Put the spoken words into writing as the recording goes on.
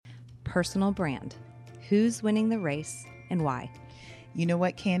personal brand. Who's winning the race and why? You know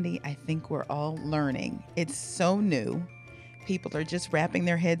what, Candy? I think we're all learning. It's so new. People are just wrapping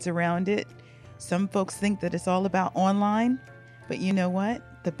their heads around it. Some folks think that it's all about online, but you know what?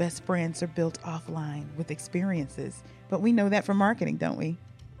 The best brands are built offline with experiences. But we know that from marketing, don't we?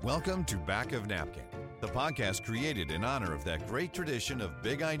 Welcome to Back of Napkin, the podcast created in honor of that great tradition of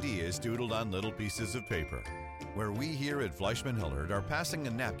big ideas doodled on little pieces of paper, where we here at Fleischman Hillard are passing a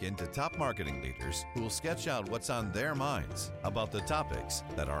napkin to top marketing leaders who will sketch out what's on their minds about the topics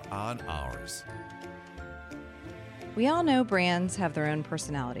that are on ours. We all know brands have their own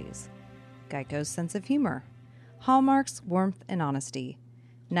personalities. Geico's sense of humor, Hallmark's warmth and honesty,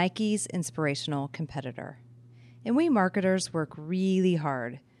 Nike's inspirational competitor. And we marketers work really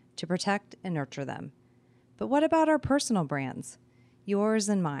hard to protect and nurture them. But what about our personal brands? Yours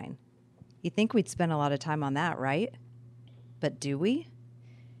and mine. You think we'd spend a lot of time on that, right? But do we?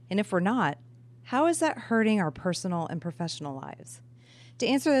 And if we're not, how is that hurting our personal and professional lives? To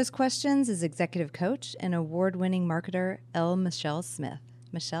answer those questions is executive coach and award-winning marketer L. Michelle Smith.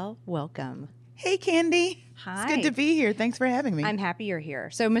 Michelle, welcome. Hey, Candy. Hi. It's good to be here. Thanks for having me. I'm happy you're here.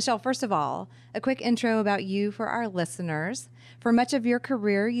 So, Michelle, first of all, a quick intro about you for our listeners. For much of your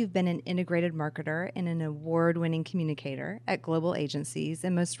career, you've been an integrated marketer and an award-winning communicator at global agencies,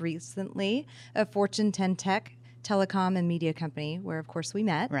 and most recently, a Fortune 10 tech, telecom, and media company, where, of course, we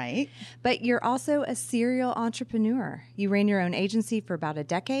met. Right. But you're also a serial entrepreneur. You ran your own agency for about a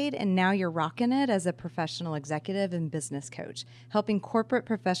decade, and now you're rocking it as a professional executive and business coach, helping corporate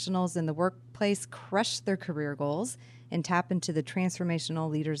professionals in the workplace crush their career goals and tap into the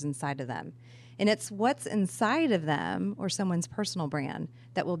transformational leaders inside of them. And it's what's inside of them or someone's personal brand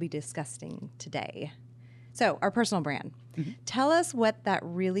that we'll be discussing today. So, our personal brand. Mm-hmm. Tell us what that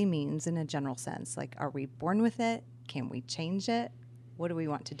really means in a general sense. Like, are we born with it? Can we change it? What do we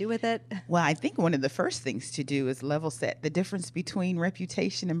want to do with it? Well, I think one of the first things to do is level set the difference between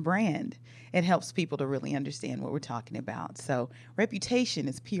reputation and brand. It helps people to really understand what we're talking about. So reputation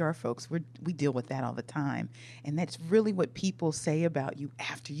is PR folks. We deal with that all the time. And that's really what people say about you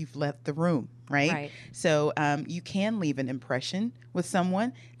after you've left the room, right? So you can leave an impression with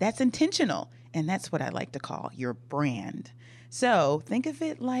someone that's intentional. And that's what I like to call your brand. So think of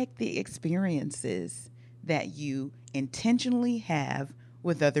it like the experiences that you intentionally have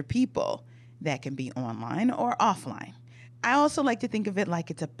with other people. That can be online or offline. I also like to think of it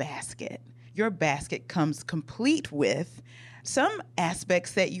like it's a basket. Your basket comes complete with some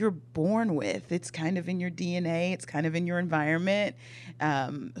aspects that you're born with. It's kind of in your DNA. It's kind of in your environment,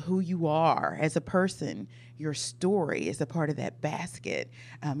 who you are as a person. Your story is a part of that basket.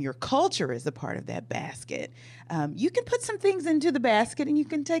 Your culture is a part of that basket. You can put some things into the basket and you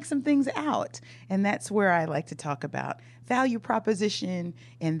can take some things out. And that's where I like to talk about value proposition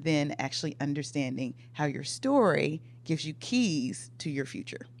and then actually understanding how your story gives you keys to your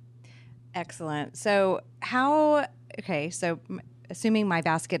future. Excellent. So assuming my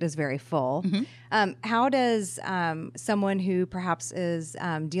basket is very full, how does someone who perhaps is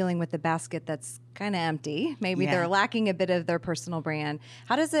dealing with a basket that's kind of empty, maybe they're lacking a bit of their personal brand,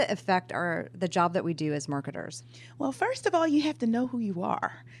 how does it affect the job that we do as marketers? Well, first of all, you have to know who you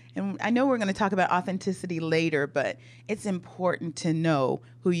are. And I know we're going to talk about authenticity later, but it's important to know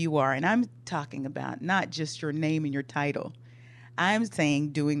who you are. And I'm talking about not just your name and your title. I'm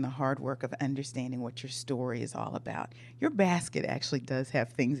saying doing the hard work of understanding what your story is all about. Your basket actually does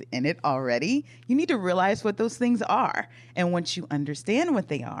have things in it already. You need to realize what those things are. And once you understand what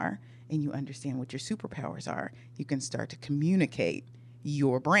they are and you understand what your superpowers are, you can start to communicate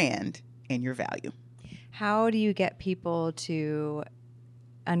your brand and your value. How do you get people to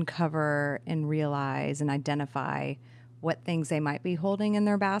uncover and realize and identify what things they might be holding in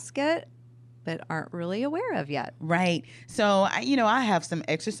their basket but aren't really aware of yet? Right. So, I have some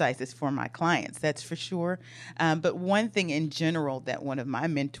exercises for my clients, that's for sure. But one thing in general that one of my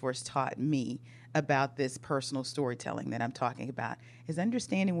mentors taught me about this personal storytelling that I'm talking about is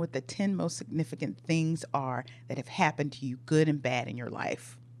understanding what the 10 most significant things are that have happened to you, good and bad, in your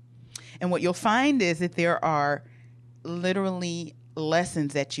life. And what you'll find is that there are literally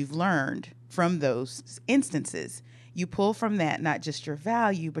lessons that you've learned from those instances. You pull from that not just your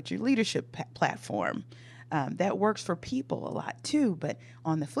value, but your leadership platform. That works for people a lot too. But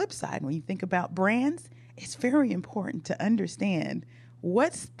on the flip side, when you think about brands, it's very important to understand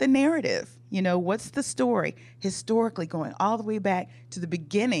what's the narrative, what's the story historically going all the way back to the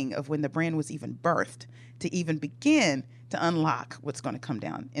beginning of when the brand was even birthed to even begin to unlock what's going to come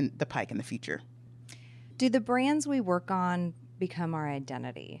down in the pike in the future. Do the brands we work on become our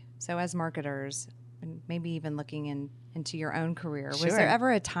identity? So as marketers, and maybe even looking into your own career, Sure. was there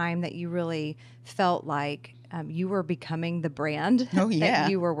ever a time that you really felt like you were becoming the brand Oh, yeah.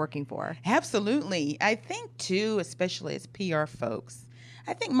 that you were working for? Absolutely. I think, too, especially as PR folks,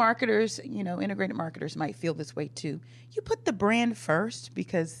 I think marketers, integrated marketers might feel this way, too. You put the brand first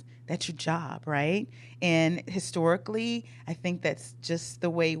because that's your job, right? And historically, I think that's just the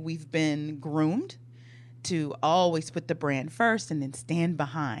way we've been groomed, to always put the brand first and then stand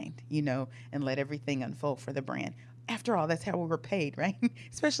behind, and let everything unfold for the brand. After all, that's how we were paid, right?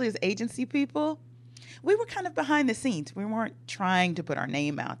 Especially as agency people. We were kind of behind the scenes. We weren't trying to put our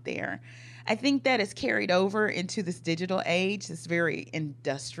name out there. I think that is carried over into this digital age. It's very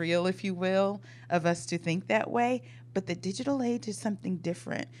industrial, if you will, of us to think that way. But the digital age is something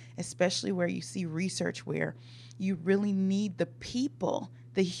different, especially where you see research where you really need the people,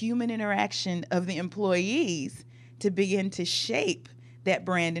 the human interaction of the employees to begin to shape that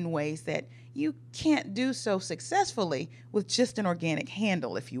brand in ways that you can't do so successfully with just an organic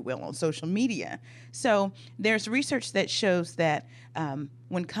handle, if you will, on social media. So there's research that shows that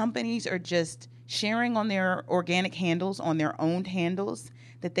when companies are just sharing on their organic handles, on their owned handles,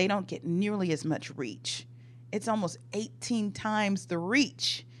 that they don't get nearly as much reach. It's almost 18 times the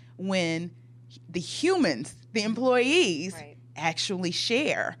reach when the humans, the employees, Right. actually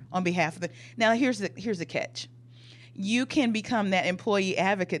share on behalf of the. Now, here's the catch. You can become that employee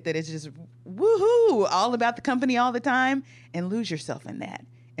advocate that is just woohoo, all about the company all the time, and lose yourself in that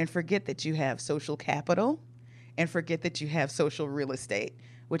and forget that you have social capital and forget that you have social real estate,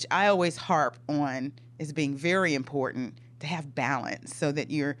 which I always harp on as being very important to have balance so that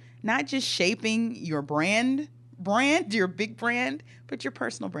you're not just shaping your brand, your big brand, but your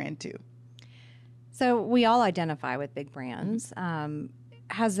personal brand too. So we all identify with big brands.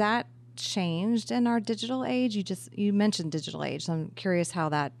 Has that changed in our digital age? You mentioned digital age, so I'm curious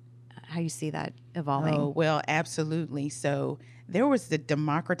how you see that evolving. Oh, well, absolutely. So there was the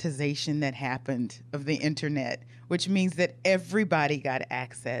democratization that happened of the internet, which means that everybody got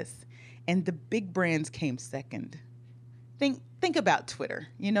access, and the big brands came second. Think about Twitter.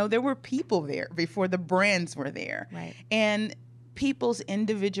 There were people there before the brands were there. Right. And people's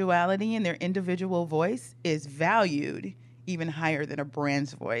individuality and their individual voice is valued even higher than a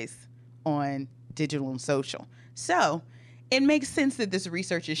brand's voice on digital and social. So it makes sense that this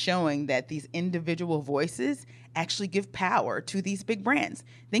research is showing that these individual voices actually give power to these big brands.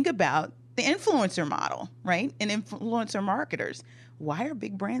 Think about the influencer model, right? And influencer marketers. Why are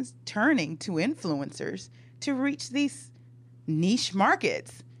big brands turning to influencers to reach these niche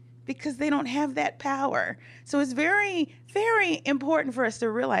markets? Because they don't have that power. So it's very, very important for us to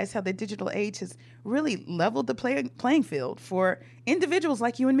realize how the digital age has really leveled the playing field for individuals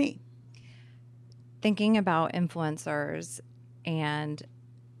like you and me. Thinking about influencers and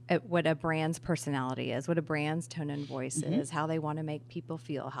what a brand's personality is, what a brand's tone and voice is, how they want to make people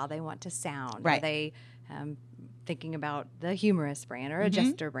feel, how they want to sound. Right. Are they thinking about the humorous brand or a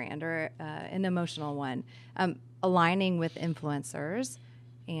jester brand or an emotional one? Aligning with influencers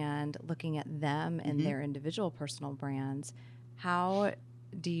and looking at them and their individual personal brands, how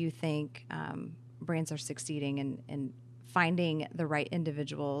do you think brands are succeeding in finding the right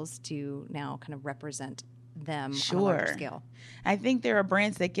individuals to now kind of represent them on a larger scale? I think there are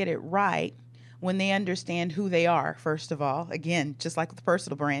brands that get it right when they understand who they are, first of all. Again, just like with the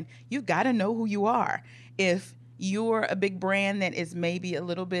personal brand, you've got to know who you are. If you're a big brand that is maybe a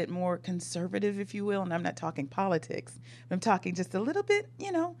little bit more conservative, if you will, and I'm not talking politics, I'm talking just a little bit,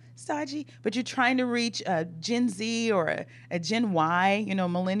 stodgy, but you're trying to reach a Gen Z or a Gen Y,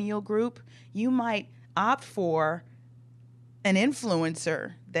 millennial group, you might opt for an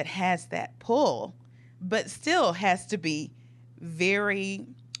influencer that has that pull, but still has to be very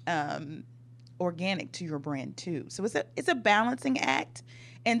organic to your brand too. So it's a balancing act,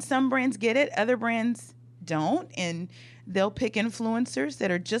 and some brands get it, other brands don't, and they'll pick influencers that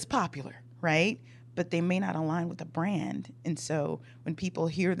are just popular, right? But they may not align with the brand. And so when people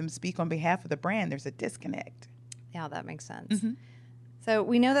hear them speak on behalf of the brand, there's a disconnect. Yeah, that makes sense. So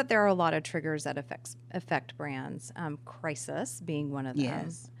we know that there are a lot of triggers that affect brands, crisis being one of them.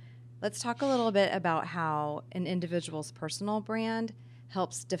 Yes. Let's talk a little bit about how an individual's personal brand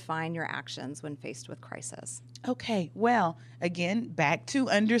helps define your actions when faced with crisis. Okay, well, again, back to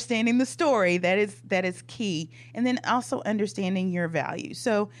understanding the story. That is key. And then also understanding your value.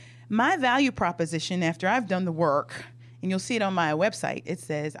 So my value proposition, after I've done the work, and you'll see it on my website, it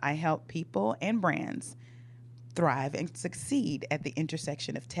says, I help people and brands thrive and succeed at the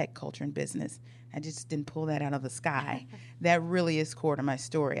intersection of tech, culture, and business. I just didn't pull that out of the sky. That really is core to my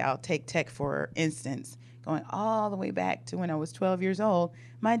story. I'll take tech, for instance, going all the way back to when I was 12 years old.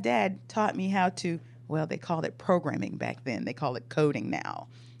 My dad taught me how to well, they called it programming back then. They call it coding now.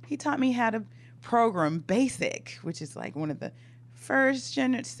 He taught me how to program BASIC, which is like one of the first,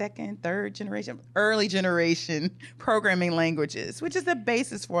 second, third generation, early generation programming languages, which is the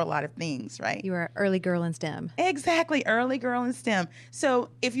basis for a lot of things, right? You were an early girl in STEM. Exactly, early girl in STEM. So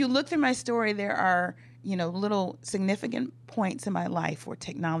if you look through my story, there are, little significant points in my life where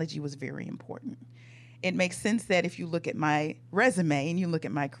technology was very important. It makes sense that if you look at my resume and you look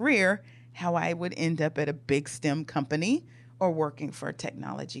at my career, how I would end up at a big STEM company or working for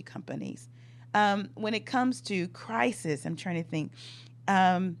technology companies. When it comes to crisis, I'm trying to think.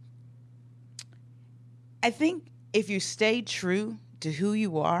 I think if you stay true to who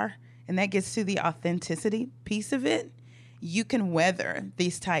you are, and that gets to the authenticity piece of it, you can weather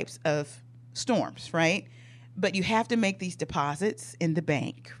these types of storms, right? But you have to make these deposits in the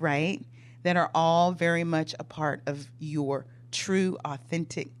bank, right? That are all very much a part of your true,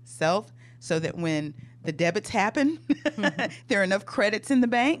 authentic self, so that when the debits happen, there are enough credits in the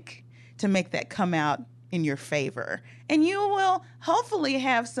bank to make that come out in your favor. And you will hopefully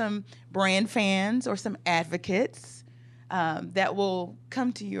have some brand fans or some advocates that will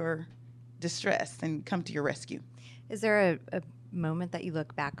come to your distress and come to your rescue. Is there a moment that you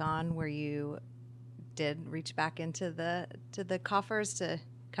look back on where you did reach back into the coffers to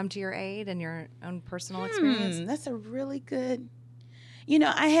come to your aid and your own personal experience? That's a really good...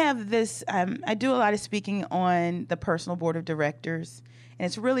 I have this, I do a lot of speaking on the personal board of directors, and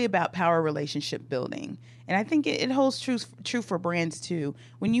it's really about power relationship building. And I think it holds true for brands too.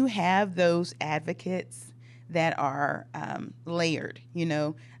 When you have those advocates that are layered,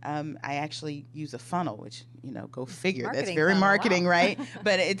 I actually use a funnel, which, go figure. Marketing That's very funnel, marketing, wow. right?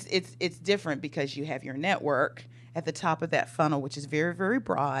 But it's different because you have your network at the top of that funnel, which is very, very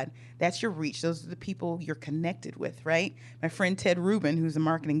broad. That's your reach. Those are the people you're connected with, right? My friend Ted Rubin, who's a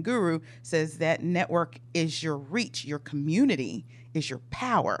marketing guru, says that network is your reach. Your community is your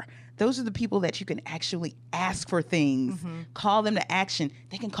power. Those are the people that you can actually ask for things, call them to action.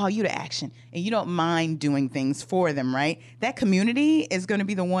 They can call you to action, and you don't mind doing things for them, right? That community is going to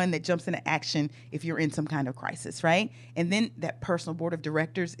be the one that jumps into action if you're in some kind of crisis, right? And then that personal board of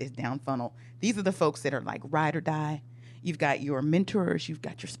directors is down funnel. These are the folks that are like ride or die. You've got your mentors, you've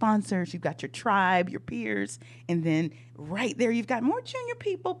got your sponsors, you've got your tribe, your peers, and then right there you've got more junior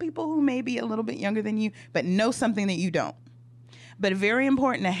people who may be a little bit younger than you, but know something that you don't. But very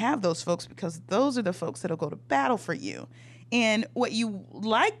important to have those folks, because those are the folks that'll go to battle for you. And what you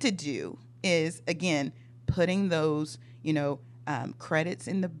like to do is, again, putting those, credits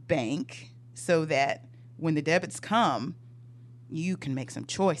in the bank so that when the debits come, you can make some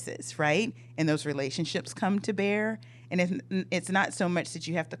choices, right? And those relationships come to bear. And it's not so much that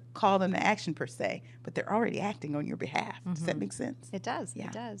you have to call them to action per se, but they're already acting on your behalf. Does that make sense? It does. Yeah.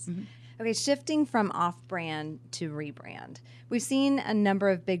 It does. Okay, shifting from off-brand to rebrand. We've seen a number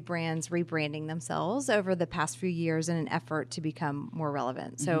of big brands rebranding themselves over the past few years in an effort to become more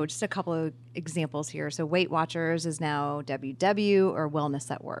relevant. So just a couple of examples here. So Weight Watchers is now WW, or Wellness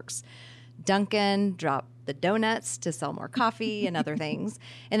That Works. Dunkin' dropped the donuts to sell more coffee and other things.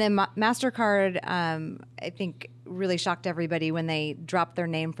 And then MasterCard, I think, really shocked everybody when they dropped their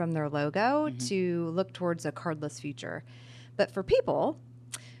name from their logo to look towards a cardless future. But for people,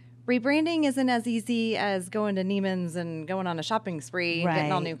 rebranding isn't as easy as going to Neiman's and going on a shopping spree and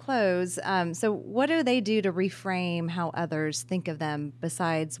getting all new clothes. So what do they do to reframe how others think of them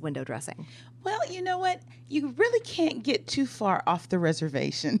besides window dressing? Well, you know what? You really can't get too far off the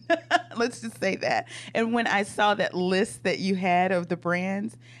reservation. Let's just say that. And when I saw that list that you had of the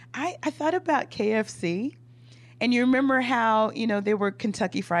brands, I thought about KFC. And you remember how, they were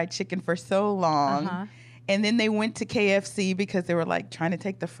Kentucky Fried Chicken for so long. And then they went to KFC because they were like trying to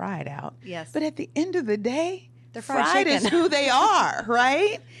take the fried out. Yes. But at the end of the day, the fried is who they are,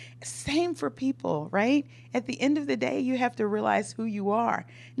 right? Same for people, right? At the end of the day, you have to realize who you are.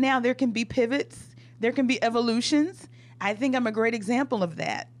 Now, there can be pivots. There can be evolutions. I think I'm a great example of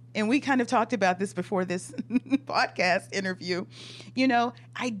that. And we kind of talked about this before this podcast interview.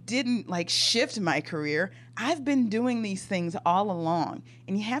 I didn't shift my career. I've been doing these things all along.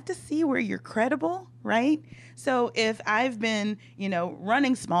 And you have to see where you're credible, right? So if I've been,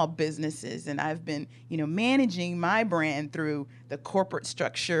 running small businesses and I've been, managing my brand through the corporate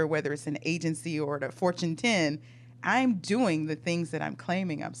structure, whether it's an agency or the Fortune 10, I'm doing the things that I'm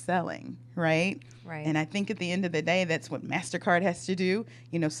claiming I'm selling, right? Right. And I think at the end of the day, that's what MasterCard has to do.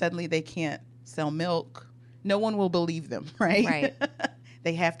 Suddenly they can't sell milk. No one will believe them, right? Right.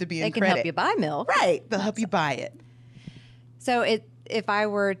 They have to be in They can credit. help you buy milk. Right. They'll help you buy it. So if I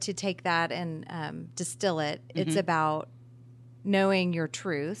were to take that and distill it, it's about knowing your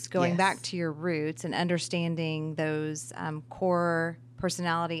truths, going Yes. back to your roots and understanding those core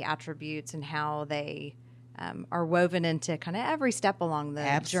personality attributes and how they are woven into kind of every step along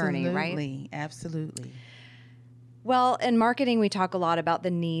the journey, right? Absolutely. Well, in marketing, we talk a lot about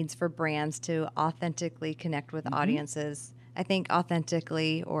the needs for brands to authentically connect with audiences. I think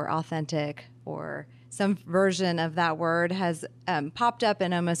authentically or authentic or some version of that word has popped up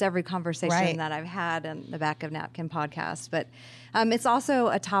in almost every conversation Right. that I've had in the Back of Napkin podcast. But it's also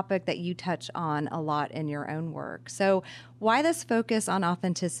a topic that you touch on a lot in your own work. So why this focus on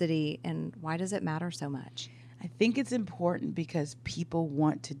authenticity, and why does it matter so much? I think it's important because people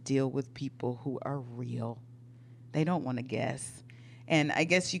want to deal with people who are real. They don't want to guess. And I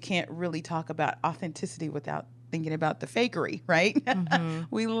guess you can't really talk about authenticity without thinking about the fakery, right?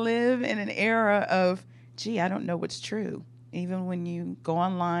 We live in an era of, I don't know what's true. Even when you go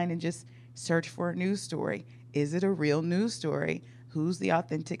online and just search for a news story, is it a real news story? Who's the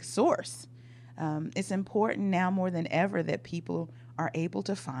authentic source? It's important now more than ever that people are able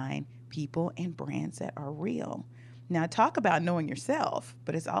to find people and brands that are real. Now, talk about knowing yourself,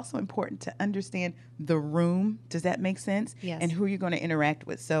 but it's also important to understand the room. Does that make sense? Yes. And who you're going to interact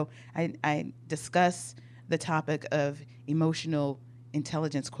with. So I discuss the topic of emotional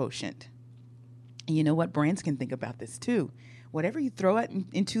intelligence quotient. And you know what? Brands can think about this too. Whatever you throw out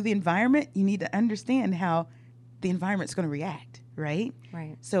into the environment, you need to understand how the environment's going to react, right?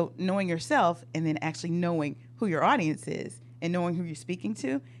 Right. So knowing yourself and then actually knowing who your audience is and knowing who you're speaking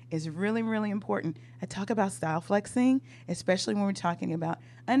to is really, really important. I talk about style flexing, especially when we're talking about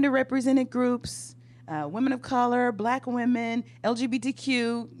underrepresented groups, women of color, Black women,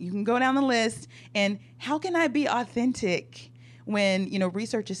 LGBTQ. You can go down the list. And how can I be authentic when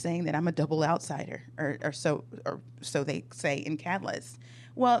research is saying that I'm a double outsider, or so they say in Catalyst?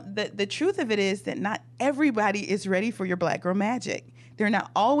 Well, the truth of it is that not everybody is ready for your Black girl magic. They're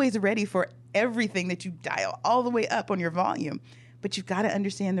not always ready for everything that you dial all the way up on your volume. But you've got to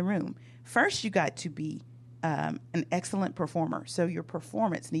understand the room. First, you got to be an excellent performer. So your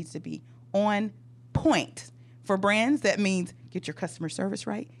performance needs to be on point. For brands, that means get your customer service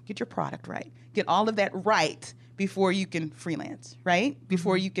right, get your product right, get all of that right before you can freelance, right?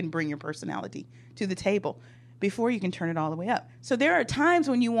 Before you can bring your personality to the table, before you can turn it all the way up. So there are times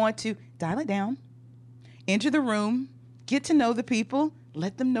when you want to dial it down, enter the room, get to know the people,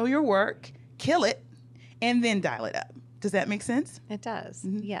 let them know your work, kill it, and then dial it up. Does that make sense? It does.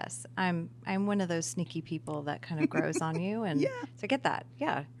 Yes. I'm one of those sneaky people that kind of grows on you. And Yeah. so I get that.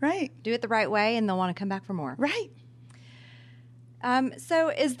 Yeah. Right. Do it the right way and they'll want to come back for more. Right. So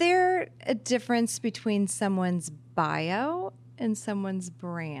is there a difference between someone's bio and someone's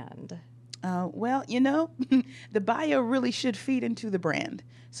brand? Well, the bio really should feed into the brand.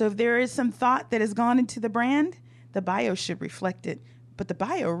 So if there is some thought that has gone into the brand, the bio should reflect it. But the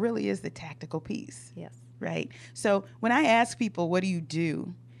bio really is the tactical piece. Yes. Right? So when I ask people, what do you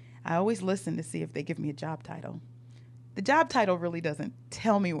do? I always listen to see if they give me a job title. The job title really doesn't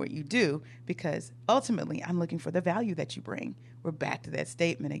tell me what you do because ultimately I'm looking for the value that you bring. We're back to that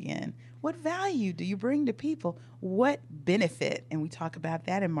statement again. What value do you bring to people? What benefit? And we talk about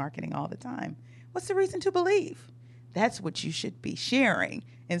that in marketing all the time. What's the reason to believe? That's what you should be sharing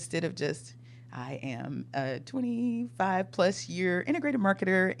instead of just, I am a 25 plus year integrated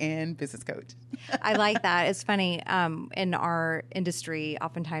marketer and business coach. I like that. It's funny. In our industry,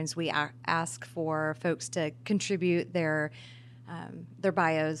 oftentimes we ask for folks to contribute their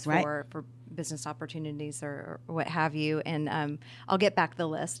bios Right. for business opportunities or what have you. And I'll get back the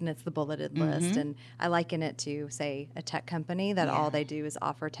list, and it's the bulleted list. And I liken it to, say, a tech company that all they do is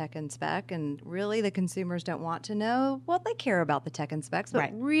offer tech and spec. And really, the consumers don't want to know, well, they care about the tech and specs, but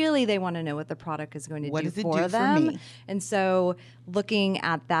Right. really they want to know what the product is going to What do does it for do for them. me? And so looking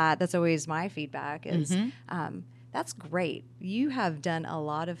at that, that's always my feedback is, that's great. You have done a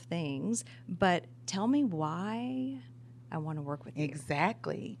lot of things, but tell me why I want to work with you.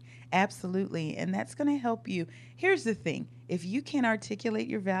 Exactly. Absolutely. And that's going to help you. Here's the thing. If you can't articulate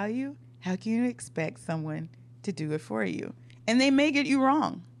your value, how can you expect someone to do it for you? And they may get you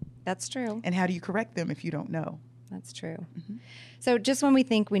wrong. That's true. And how do you correct them if you don't know? That's true. So just when we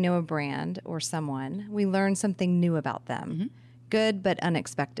think we know a brand or someone, we learn something new about them, good but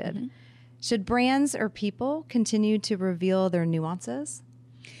unexpected. Should brands or people continue to reveal their nuances?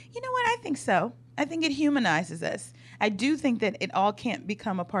 You know what? I think so. I think it humanizes us. I do think that it all can't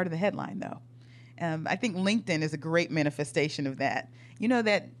become a part of the headline, though. I think LinkedIn is a great manifestation of that. You know,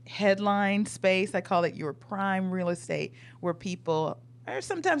 that headline space, I call it your prime real estate, where people are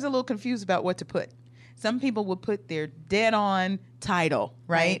sometimes a little confused about what to put. Some people will put their dead-on title,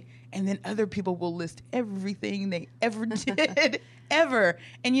 right? And then other people will list everything they ever did, ever.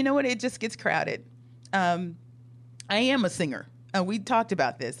 And you know what? It just gets crowded. I am a singer. We talked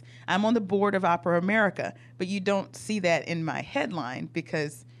about this. I'm on the board of Opera America, but you don't see that in my headline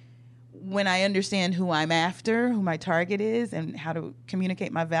because when I understand who I'm after, who my target is, and how to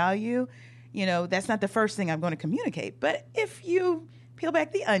communicate my value, you know, that's not the first thing I'm going to communicate. But if you peel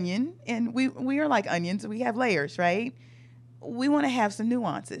back the onion, and we are like onions, we have layers, right? We want to have some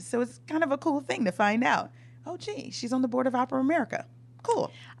nuances. So it's kind of a cool thing to find out. Oh, gee, she's on the board of Opera America.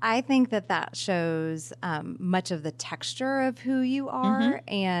 Cool. I think that shows much of the texture of who you are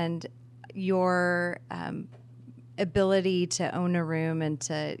and your ability to own a room and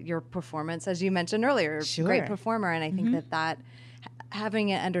to your performance, as you mentioned earlier. Sure. Great performer. And I think that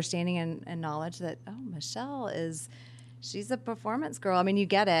having an understanding and knowledge that, oh, Michelle she's a performance girl. I mean, you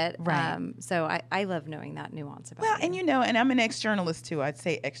get it. Right. So I love knowing that nuance about Well, you. and you know, and I'm an ex-journalist too. I'd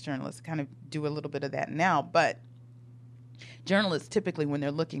say ex-journalists kind of do a little bit of that now, but journalists typically, when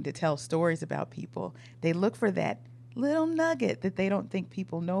they're looking to tell stories about people, they look for that little nugget that they don't think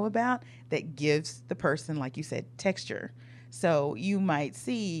people know about that gives the person, like you said, texture. So you might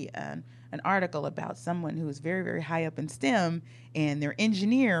see an article about someone who's very, very high up in STEM and they're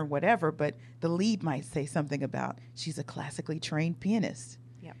engineer, whatever, but the lead might say something about she's a classically trained pianist.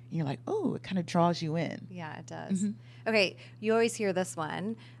 Yep. And you're like, oh, it kind of draws you in. Yeah, it does. Okay, you always hear this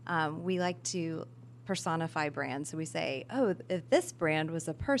one. We like to personify brands. So we say, oh, if this brand was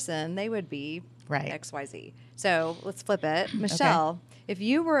a person, they would be Right. XYZ. So let's flip it. Michelle, if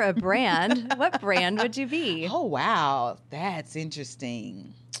you were a brand, what brand would you be? Oh, wow. That's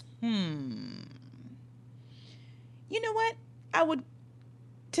interesting. You know what? I would,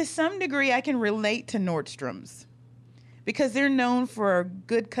 to some degree, I can relate to Nordstrom's because they're known for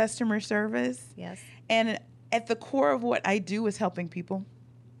good customer service. Yes. And at the core of what I do is helping people.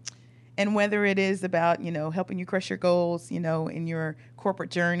 And whether it is about, you know, helping you crush your goals, you know, in your corporate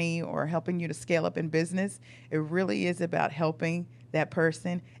journey or helping you to scale up in business, it really is about helping that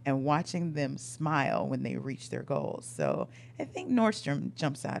person and watching them smile when they reach their goals. So I think Nordstrom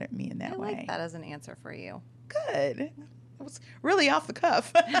jumps out at me in that way. I like that as an answer for you. Good. It was really off the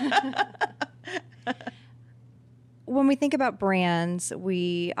cuff. When we think about brands,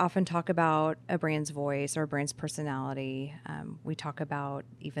 we often talk about a brand's voice or a brand's personality. We talk about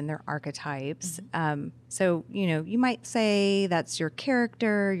even their archetypes. So, you know, you might say that's your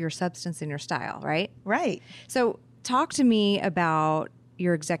character, your substance, and your style, right? Right. So talk to me about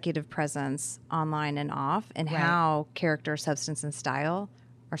your executive presence online and off and how character, substance, and style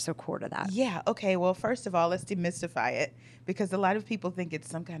are so core to that. Yeah. Okay. Well, first of all, let's demystify it because a lot of people think it's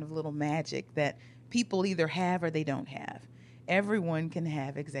some kind of little magic that people either have or they don't have. Everyone can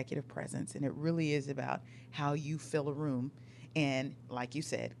have executive presence, and it really is about how you fill a room. And like you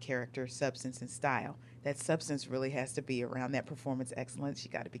said, character, substance, and style. That substance really has to be around that performance excellence.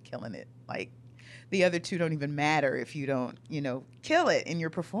 You got to be killing it. Like the other two don't even matter if you don't, you know, kill it in your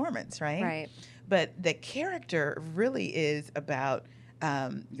performance, right? Right. But the character really is about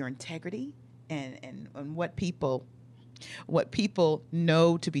your integrity and what people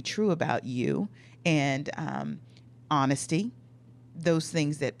know to be true about you, and honesty, those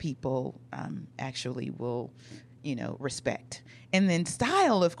things that people actually will, you know, respect. And then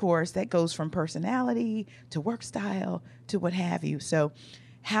style, of course, that goes from personality to work style to what have you. So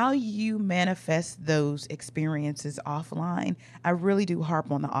how you manifest those experiences offline, I really do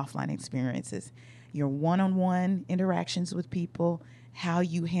harp on the offline experiences. Your one-on-one interactions with people, how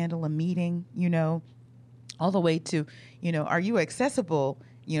you handle a meeting, you know, all the way to, you know, are you accessible,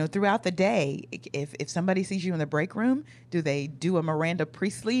 you know, throughout the day? If somebody sees you in the break room, do they do a Miranda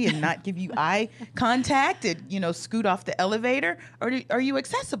Priestley and not give you eye contact and, you know, scoot off the elevator? Or are you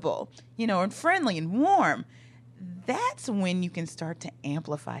accessible, you know, and friendly and warm? That's when you can start to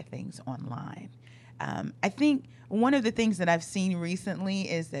amplify things online. I think one of the things that I've seen recently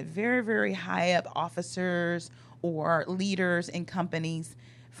is that very, very high up officers or leaders in companies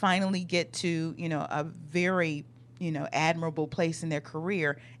finally get to, you know, a very, you know, admirable place in their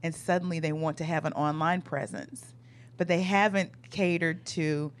career, and suddenly they want to have an online presence, but they haven't catered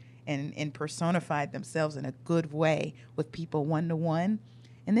to and personified themselves in a good way with people one-to-one.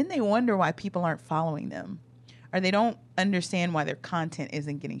 And then they wonder why people aren't following them, or they don't understand why their content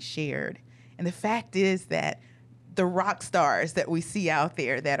isn't getting shared. And the fact is that the rock stars that we see out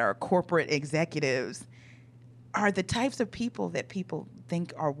there that are corporate executives are the types of people that people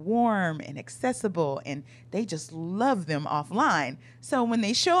think are warm and accessible, and they just love them offline. So when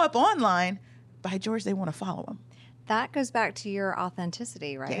they show up online, by George, they want to follow them. That goes back to your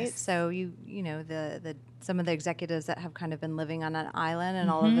authenticity, right? Yes. So you know, the some of the executives that have kind of been living on an island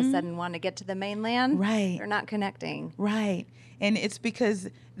and all of a sudden want to get to the mainland, Right. they're not connecting. Right. And it's because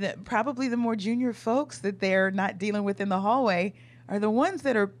probably the more junior folks that they're not dealing with in the hallway are the ones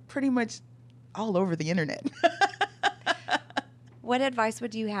that are pretty much all over the internet. What advice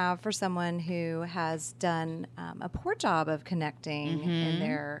would you have for someone who has done a poor job of connecting in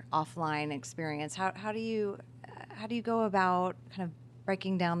their offline experience? How do you go about kind of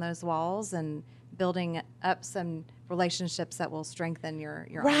breaking down those walls and building up some relationships that will strengthen your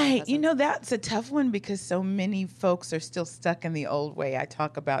online Right. presence? You know, that's a tough one because so many folks are still stuck in the old way. I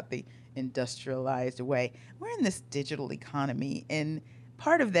talk about the industrialized way. We're in this digital economy, and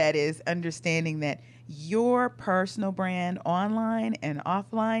part of that is understanding that your personal brand online and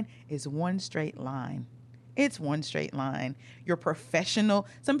offline is one straight line. It's one straight line. Your professional,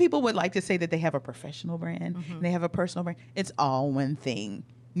 some people would like to say that they have a professional brand and they have a personal brand. It's all one thing.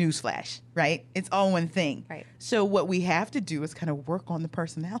 Newsflash, right? It's all one thing. Right. So what we have to do is kind of work on the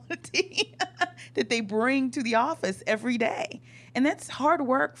personality that they bring to the office every day. And that's hard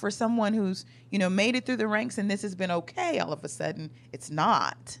work for someone who's, made it through the ranks and this has been okay. All of a sudden, it's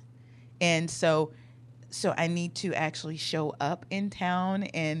not. And so I need to actually show up in town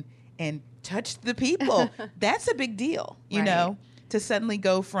and touch the people. That's a big deal, you know, to suddenly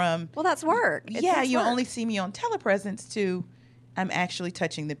go from, Well, that's work. It yeah, takes you work. only see me on telepresence to I'm actually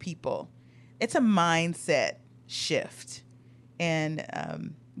touching the people. It's a mindset shift, and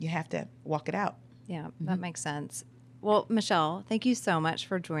you have to walk it out. Yeah, that makes sense. Well, Michelle, thank you so much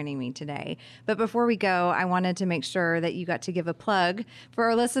for joining me today. But before we go, I wanted to make sure that you got to give a plug for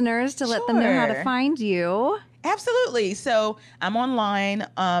our listeners to let them know how to Sure. find you. Absolutely. So I'm online.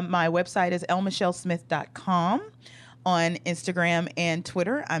 My website is lmichellesmith.com. On Instagram and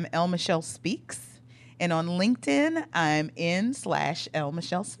Twitter, I'm lmichellespeaks. And on LinkedIn, I'm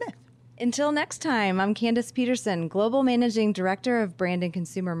in/lmichellesmith. Until next time, I'm Candace Peterson, Global Managing Director of Brand and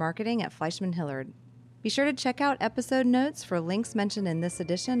Consumer Marketing at Fleischman Hillard. Be sure to check out episode notes for links mentioned in this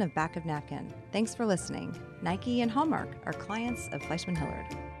edition of Back of Napkin. Thanks for listening. Nike and Hallmark are clients of Fleischman Hillard.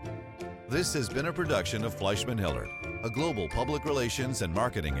 This has been a production of Fleischman Hillard, a global public relations and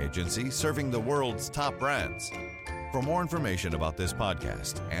marketing agency serving the world's top brands. For more information about this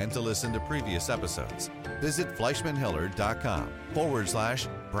podcast and to listen to previous episodes, visit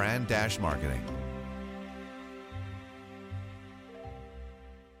FleischmanHillard.com/brand-marketing.